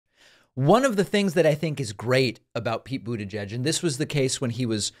One of the things that I think is great about Pete Buttigieg, and this was the case when he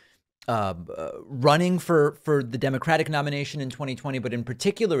was running for the Democratic nomination in 2020, but in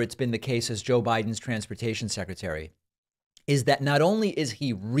particular, it's been the case as Joe Biden's transportation secretary, is that not only is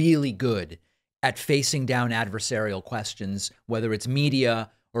he really good at facing down adversarial questions, whether it's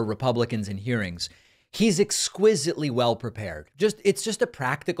media or Republicans in hearings, he's exquisitely well prepared. It's just a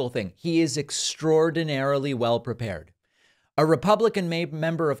practical thing. He is extraordinarily well prepared. A Republican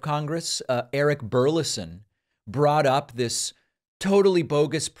member of Congress, Eric Burlison, brought up this totally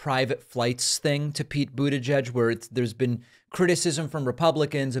bogus private flights thing to Pete Buttigieg, where there's been criticism from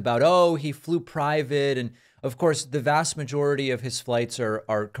Republicans about, oh, he flew private. And of course, the vast majority of his flights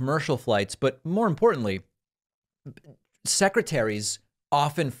are commercial flights. But more importantly, secretaries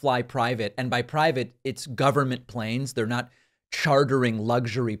often fly private. And by private, it's government planes. They're not chartering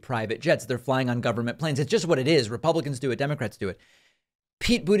luxury private jets. They're flying on government planes. It's just what it is. Republicans do it. Democrats do it.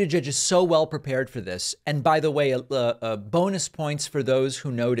 Pete Buttigieg is so well prepared for this. And by the way, bonus points for those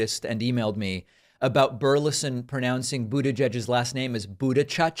who noticed and emailed me about Burlison pronouncing Buttigieg's last name as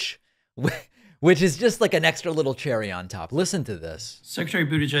Buttigieg, which is just like an extra little cherry on top. Listen to this. Secretary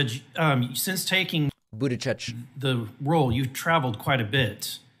Buttigieg, since taking Buttigieg the role, you've traveled quite a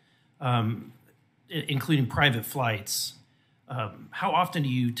bit, including private flights. How often do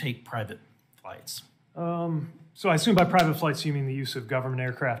you take private flights? So I assume by private flights you mean the use of government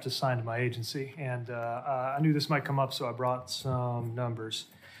aircraft assigned to my agency. And I knew this might come up, so I brought some numbers.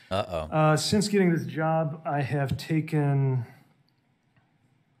 Since getting this job, I have taken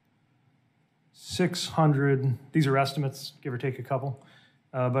 600, these are estimates, give or take a couple,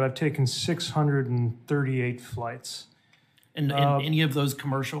 but I've taken 638 flights. And any of those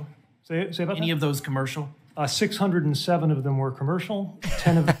commercial? Say about that? Any of those commercial? 607 of them were commercial,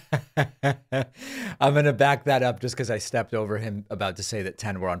 10 of I'm going to back that up just because I stepped over him about to say that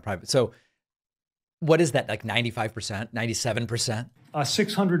 10 were on private. So what is that, like 95%, 97%?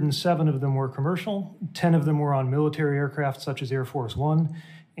 607 of them were commercial, 10 of them were on military aircraft such as Air Force One,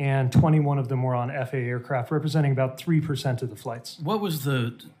 and 21 of them were on FAA aircraft, representing about 3% of the flights. What was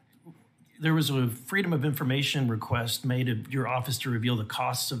there was a Freedom of Information request made of your office to reveal the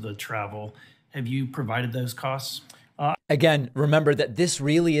costs of the travel. Have you provided those costs? Again, remember that this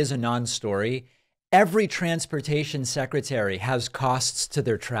really is a non-story. Every transportation secretary has costs to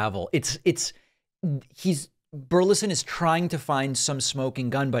their travel. Burlison is trying to find some smoking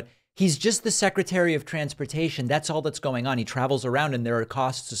gun, but he's just the Secretary of Transportation. That's all that's going on. He travels around and there are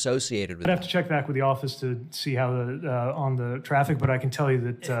costs associated with it. I'd have to check back with the office to see how on the traffic, but I can tell you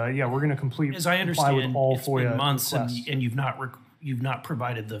that, yeah, we're going to comply with all it's FOIA been months requests. and you've not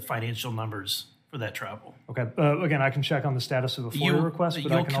provided the financial numbers for that travel. Okay. Again, I can check on the status of a FOIA request,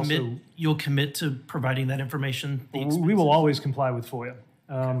 but I can you'll commit to providing that information? We will always comply with FOIA.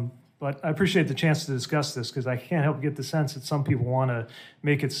 But I appreciate the chance to discuss this because I can't help but get the sense that some people want to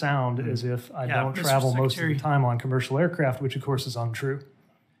make it sound as if I don't travel most of the time on commercial aircraft, which of course is untrue.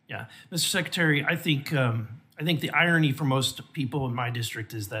 Yeah, Mr. Secretary, I think the irony for most people in my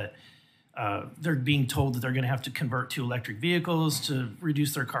district is that they're being told that they're going to have to convert to electric vehicles to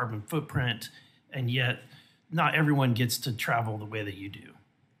reduce their carbon footprint, and yet not everyone gets to travel the way that you do.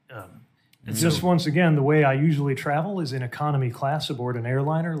 And just once again, the way I usually travel is in economy class aboard an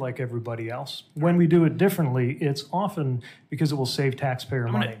airliner like everybody else. When we do it differently, it's often because it will save taxpayer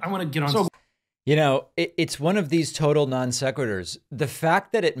money. I want to get on. You know, it's one of these total non sequiturs. The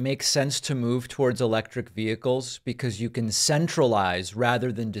fact that it makes sense to move towards electric vehicles because you can centralize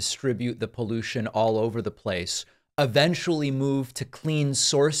rather than distribute the pollution all over the place, eventually move to clean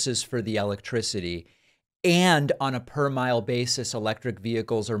sources for the electricity, and on a per mile basis, electric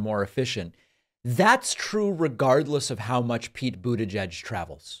vehicles are more efficient. That's true regardless of how much Pete Buttigieg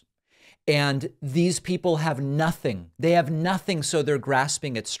travels. And these people have nothing. They have nothing, so they're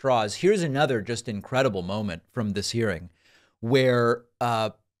grasping at straws. Here's another just incredible moment from this hearing where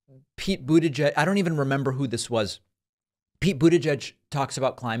Pete Buttigieg, I don't even remember who this was. Pete Buttigieg talks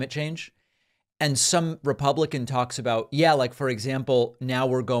about climate change. And some Republican talks about, yeah, like, for example, now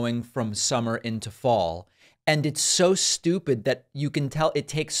we're going from summer into fall. And it's so stupid that you can tell it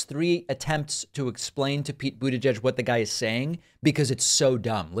takes 3 attempts to explain to Pete Buttigieg what the guy is saying because it's so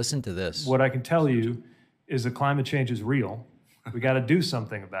dumb. Listen to this. What I can tell you is that climate change is real. We got to do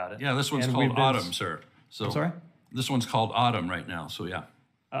something about it. Yeah, this one's called autumn, sir. So I'm sorry? This one's called autumn right now, so yeah.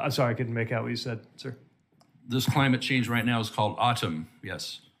 I'm sorry, I couldn't make out what you said, sir. This climate change right now is called autumn,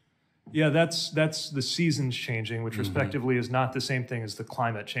 yes. Yeah, that's the seasons changing, which respectively is not the same thing as the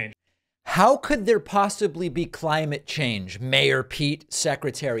climate change. How could there possibly be climate change, Mayor Pete,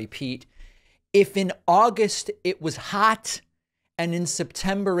 Secretary Pete, if in August it was hot and in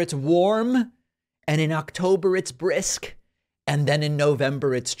September it's warm, and in October it's brisk, and then in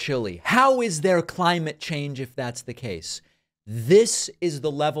November it's chilly. How is there climate change if that's the case? This is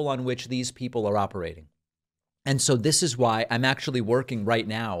the level on which these people are operating. And so this is why I'm actually working right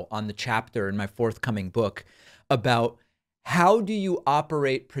now on the chapter in my forthcoming book about how do you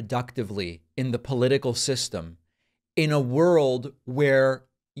operate productively in the political system in a world where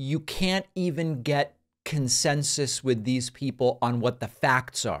you can't even get consensus with these people on what the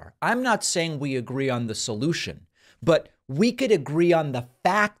facts are. I'm not saying we agree on the solution, but we could agree on the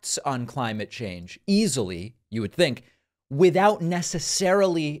facts on climate change easily, you would think, without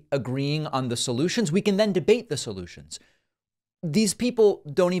necessarily agreeing on the solutions. We can then debate the solutions. These people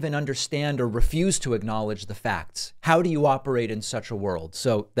don't even understand or refuse to acknowledge the facts. How do you operate in such a world?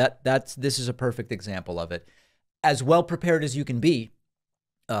 So this is a perfect example of it. As well prepared as you can be,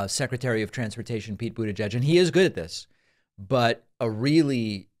 Secretary of Transportation Pete Buttigieg, and he is good at this, but a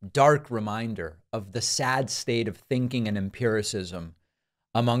really dark reminder of the sad state of thinking and empiricism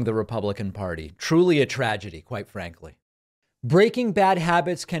among the Republican Party. Truly a tragedy, quite frankly. Breaking bad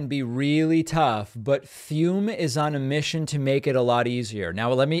habits can be really tough, but Fume is on a mission to make it a lot easier.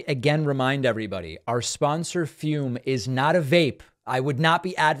 Now, let me again remind everybody, our sponsor Fume is not a vape. I would not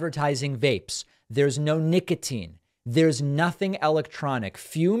be advertising vapes. There's no nicotine. There's nothing electronic.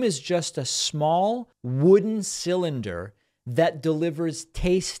 Fume is just a small wooden cylinder that delivers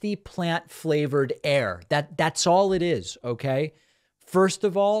tasty plant-flavored air. That's all it is, okay? First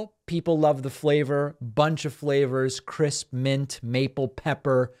of all, people love the flavor, bunch of flavors, crisp mint, maple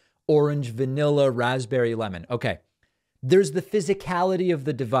pepper, orange, vanilla, raspberry, lemon. Okay. There's the physicality of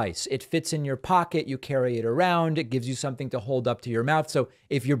the device. It fits in your pocket, you carry it around, it gives you something to hold up to your mouth. So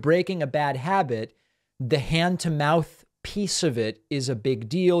if you're breaking a bad habit, the hand-to-mouth piece of it is a big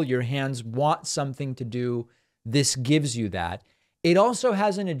deal. Your hands want something to do. This gives you that. It also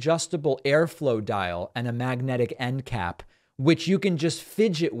has an adjustable airflow dial and a magnetic end cap, which you can just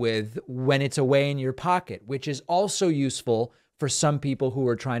fidget with when it's away in your pocket, which is also useful for some people who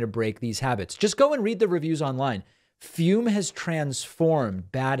are trying to break these habits. Just go and read the reviews online. Fume has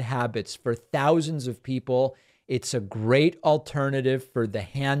transformed bad habits for thousands of people. It's a great alternative for the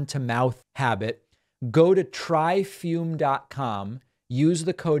hand-to-mouth habit. Go to tryfume.com. Use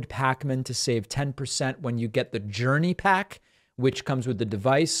the code PACMAN to save 10% when you get the Journey Pack, which comes with the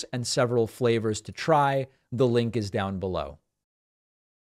device and several flavors to try. The link is down below.